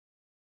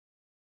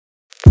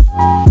Guys,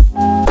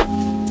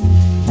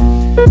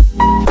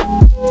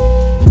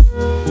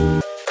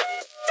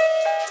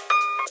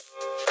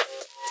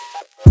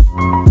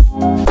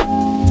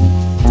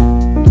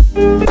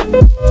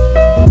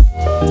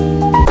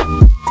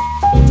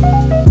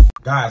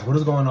 what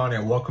is going on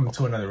and welcome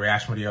to another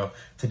reaction video.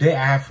 Today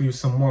I have for you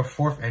some more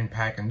fourth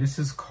impact, and this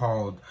is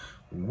called,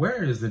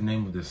 where is the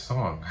name of this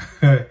song?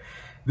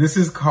 This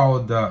is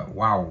called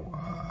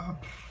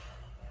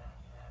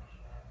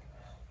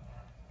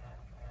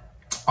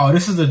oh,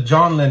 this is the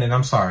John Lennon,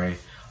 I'm sorry.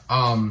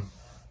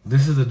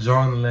 This is the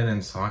John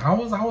Lennon song. I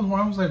was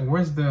like,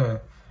 where's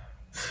the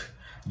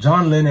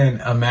John Lennon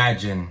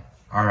Imagine,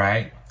 all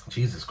right?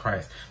 Jesus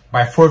Christ.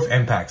 By Fourth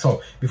Impact.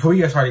 So before we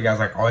get started, guys,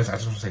 like always, I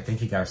just want to say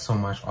thank you guys so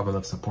much for all the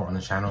love support on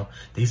the channel.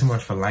 Thank you so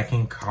much for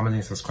liking,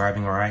 commenting,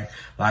 subscribing, all right?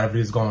 A lot of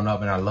videos going up,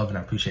 and I love and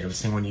I appreciate every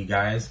single one of you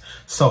guys.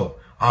 So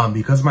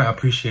because of my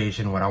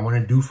appreciation, what I want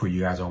to do for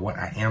you guys, or what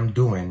I am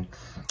doing,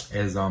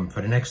 is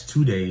for the next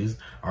 2 days,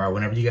 all right,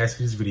 whenever you guys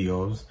see these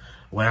videos,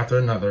 one after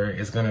another,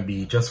 it's going to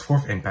be just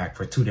Fourth Impact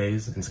for 2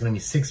 days, and it's going to be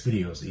 6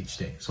 videos each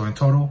day. So in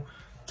total,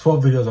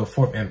 12 videos of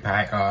Fourth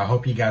Impact. I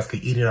hope you guys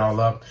could eat it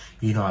all up.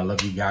 You know, I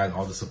love you guys,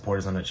 all the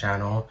supporters on the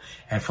channel.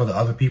 And for the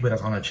other people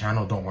that's on the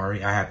channel, don't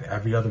worry. I have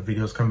every other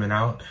videos coming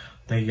out.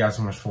 Thank you guys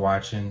so much for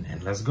watching,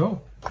 and let's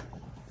go.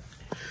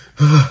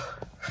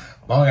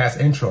 Long ass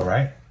intro,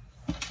 right?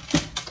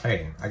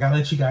 Hey, I gotta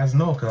let you guys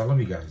know because I love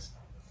you guys.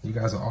 You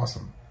guys are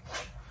awesome.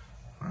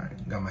 All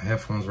right, got my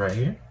headphones right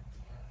here.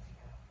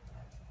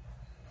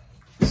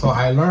 So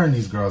I learned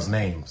these girls'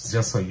 names,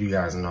 just so you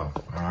guys know,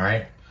 all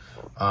right?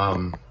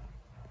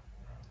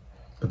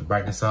 Put the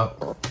brightness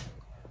up.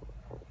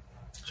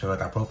 Show out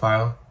that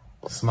profile.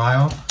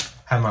 Smile.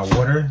 Have my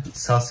water.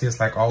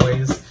 Celsius like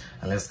always.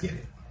 And let's get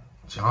it.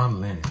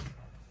 John Lennon.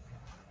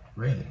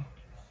 Really?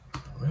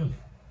 Really?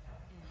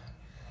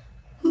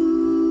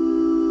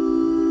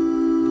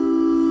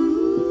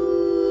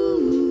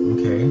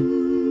 Okay.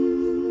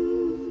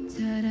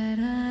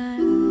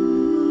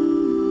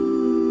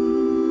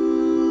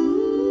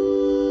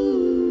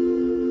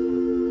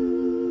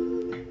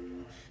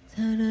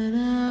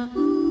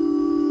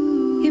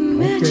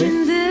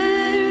 Imagine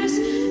there's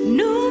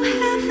no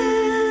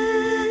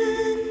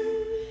heaven.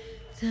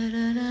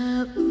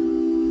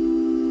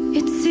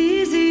 It's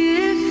easy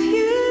if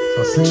you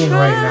So singing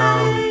right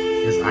now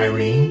is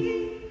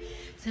Irene.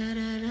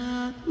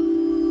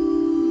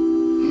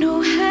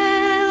 No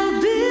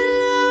hell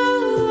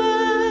below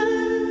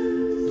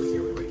us. Okay,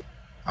 wait.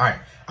 All right,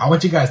 I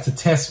want you guys to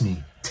test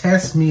me.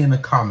 Test me in the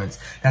comments.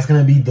 That's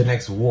gonna be the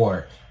next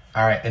war.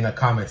 All right, in the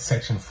comment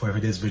section for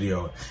this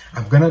video.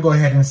 I'm gonna go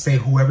ahead and say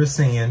whoever's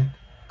singing,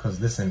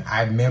 because listen,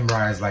 I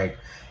memorized, like,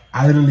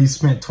 I literally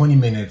spent 20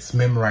 minutes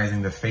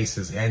memorizing the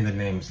faces and the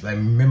names, like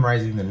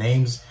memorizing the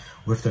names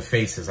with the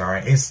faces, all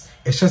right? It's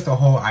just the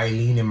whole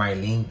Eileen and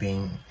Mylene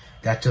thing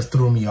that just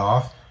threw me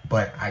off,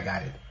 but I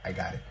got it,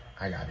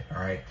 all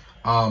right?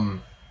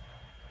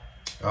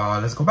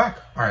 Let's go back.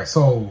 All right,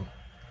 so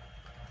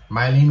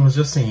Mylene was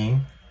just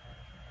singing.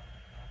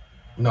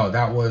 No,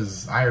 that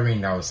was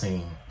Irene that was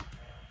singing.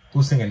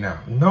 Who's singing now?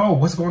 No,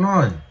 what's going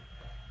on?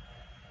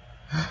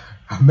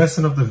 I'm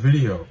messing up the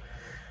video.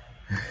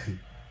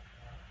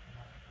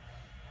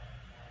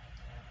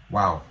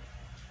 Wow.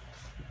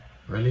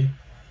 Really?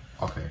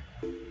 Okay.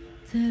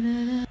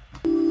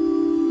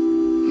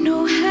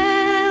 No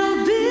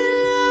hell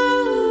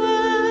below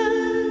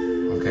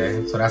us.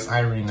 Okay, so that's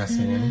Irene that's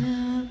singing.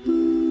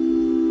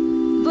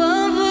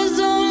 Above us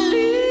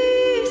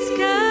only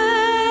sky.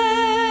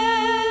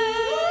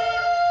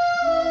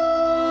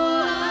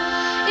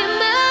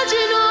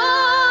 Imagine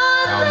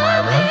all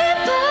Elmira.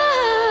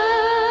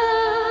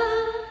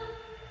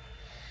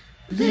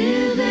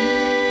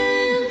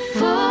 living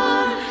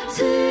for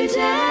today.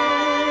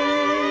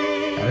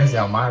 That is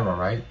Elmira,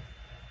 right?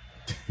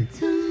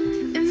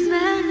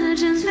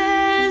 Imagine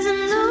there's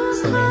no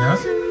Selena.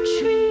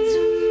 trees.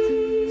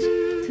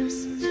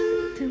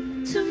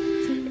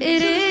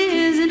 It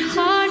isn't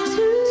hard to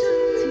do.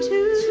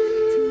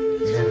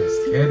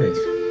 Get it.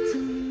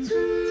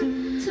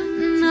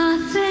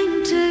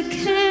 Nothing to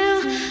kill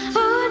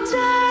or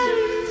die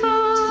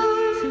for.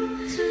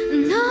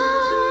 No,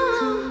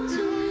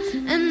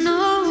 and no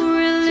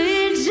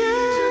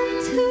religion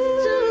too.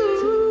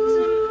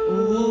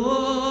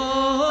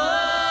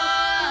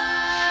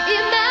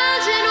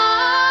 Imagine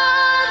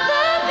all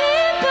the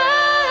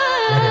people.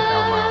 Get it,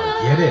 Elmira.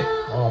 Get it.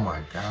 Oh my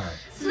God.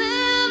 Living life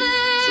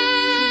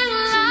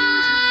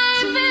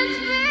in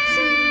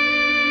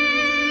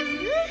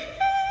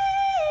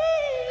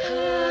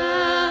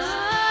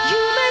peace.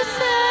 You may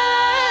say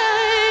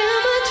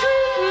I'm a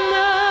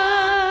dreamer.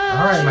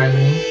 All right,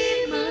 Mylene.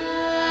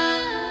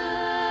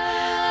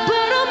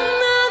 But I'm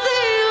not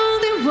the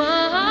only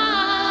one.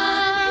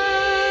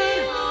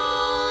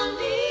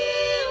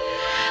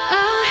 I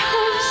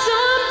hope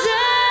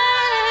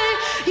someday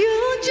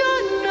you'll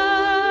join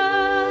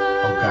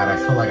us. Oh God, I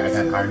feel like I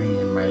got Irene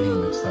and Mylene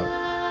mixed up.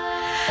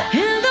 Fuck.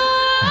 And the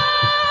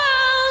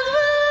world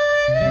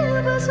will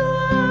leave us one.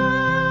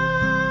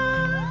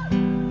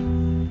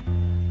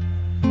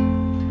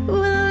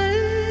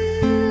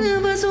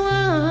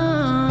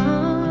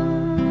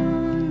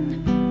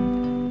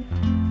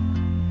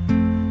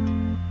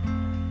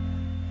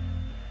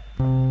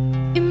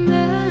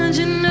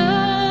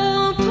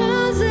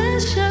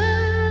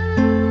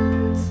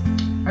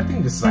 I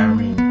think this is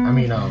Irene. I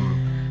think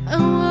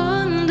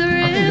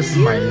this is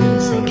my lean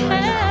singing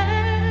right now.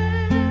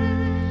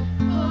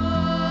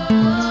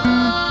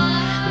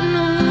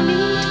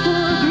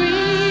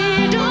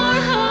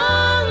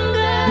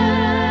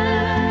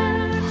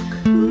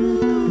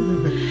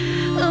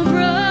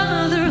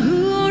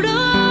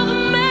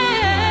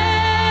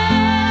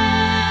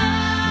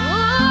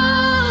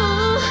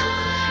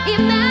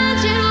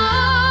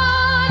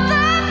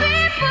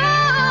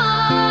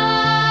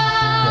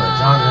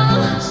 John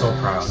Lennon is so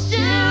proud.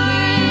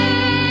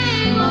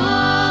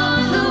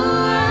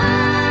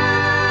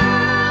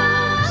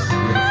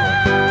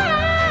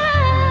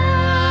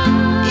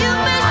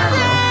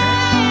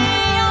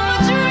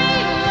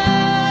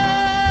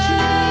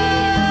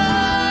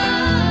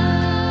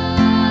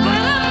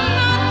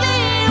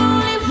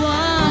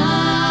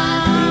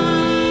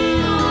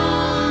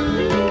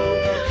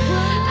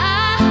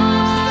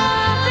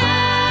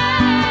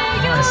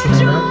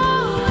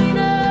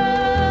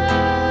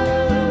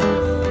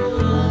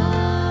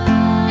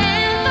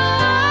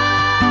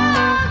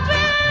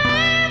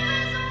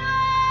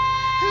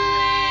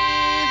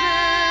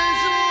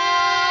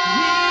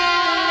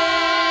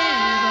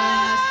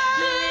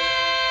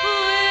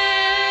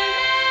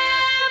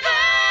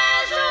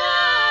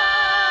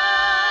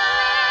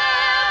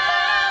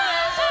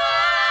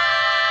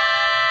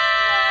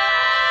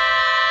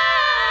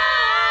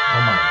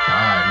 Oh my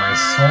God, my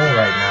soul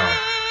right now.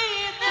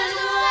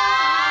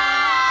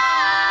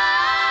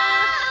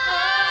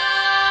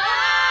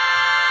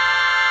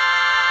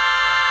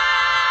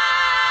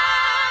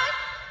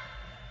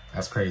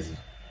 That's crazy.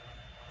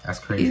 That's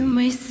crazy. You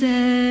may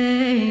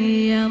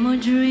say I'm a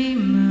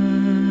dreamer,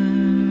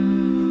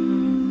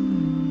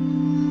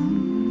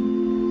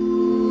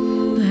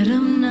 but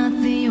I'm not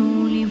the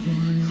only one.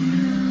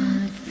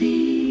 Not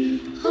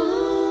the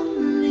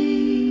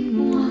only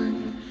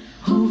one.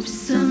 Hope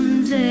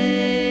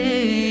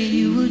someday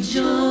you will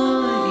join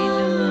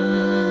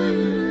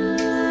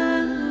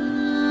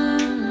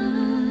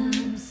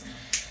us,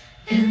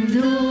 and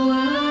the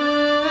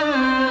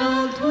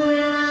world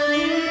will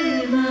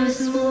live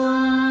as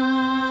one.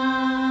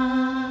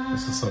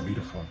 This is so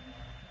beautiful.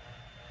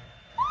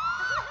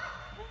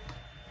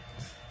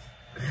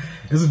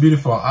 This is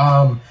beautiful.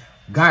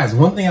 Guys,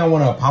 one thing I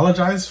want to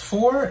apologize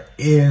for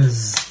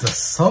is the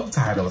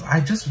subtitles.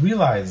 I just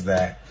realized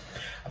that.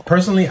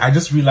 Personally, I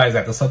just realized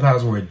that the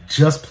subtitles were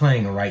just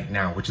playing right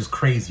now, which is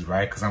crazy,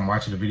 right? Because I'm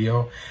watching the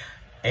video.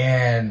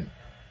 And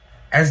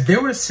as they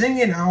were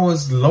singing, I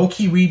was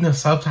low-key reading the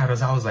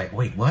subtitles. I was like,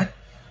 wait, what?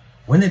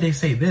 When did they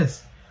say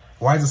this?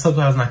 Why is the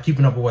subtitles not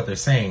keeping up with what they're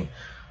saying?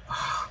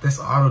 This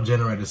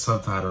auto-generated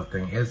subtitle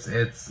thing, it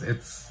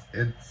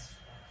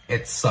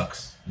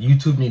sucks.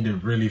 YouTube need to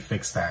really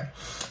fix that.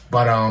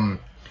 But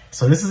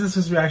so this is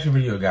this reaction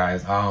video,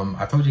 guys.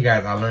 I told you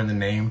guys I learned the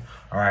name.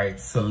 All right,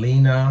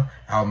 Selena,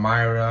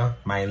 Elmira,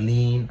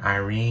 Mylene,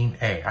 Irene.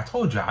 Hey, I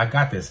told you I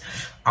got this.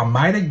 I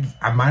might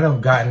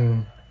have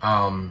gotten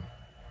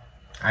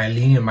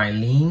Eileen and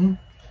Mylene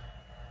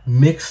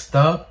mixed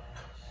up.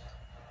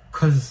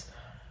 Cause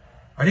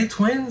are they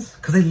twins?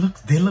 Cause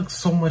they look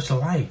so much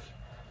alike.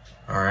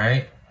 All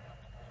right.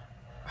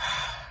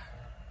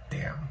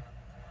 Damn.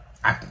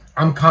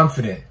 I'm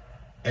confident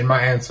in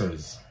my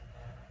answers.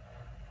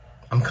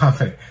 I'm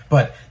confident.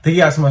 But thank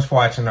you guys so much for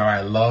watching. All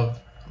right, love.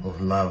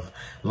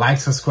 Like,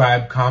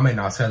 subscribe, comment,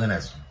 and I'll see you in the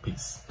next one.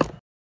 Peace.